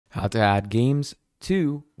How to add games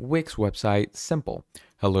to Wix website simple.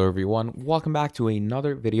 Hello everyone, welcome back to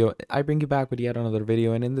another video. I bring you back with yet another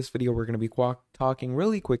video, and in this video we're going to be talking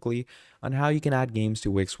really quickly on how you can add games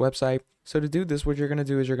to Wix website. So to do this, what you're going to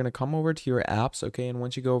do is you're going to come over to your apps, okay? And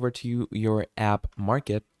once you go over to your app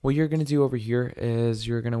market, what you're going to do over here is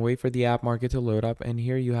you're going to wait for the app market to load up, and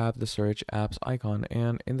here you have the search apps icon.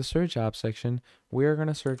 And in the search app section, we're going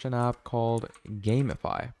to search an app called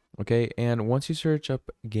Gamify. Okay, and once you search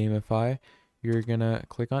up Gamify, you're gonna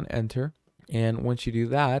click on enter, and once you do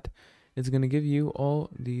that, it's gonna give you all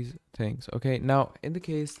these things. Okay, now in the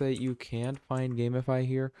case that you can't find Gamify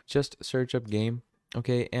here, just search up game.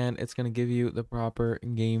 Okay, and it's gonna give you the proper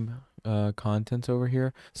game contents over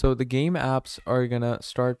here. So the game apps are gonna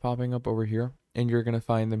start popping up over here, and you're gonna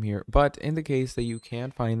find them here. But in the case that you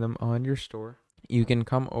can't find them on your store, you can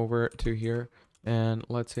come over to here, and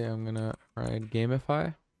let's say I'm gonna write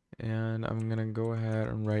Gamify, and I'm gonna go ahead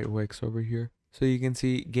and write Wix over here. So you can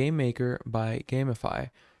see Game Maker by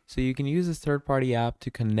Gamify. So you can use this third-party app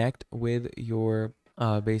to connect with your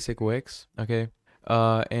basic Wix, okay?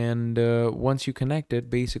 Once you connect it,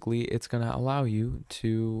 basically it's gonna allow you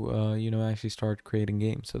to actually start creating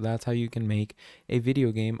games. So that's how you can make a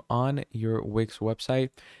video game on your Wix website.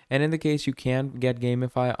 And in the case you can't get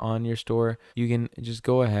Gamify on your store, you can just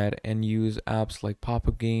go ahead and use apps like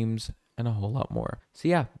Pop-Up Games and a whole lot more. So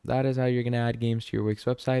yeah, that is how you're going to add games to your Wix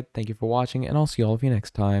website. Thank you for watching, and I'll see all of you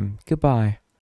next time. Goodbye.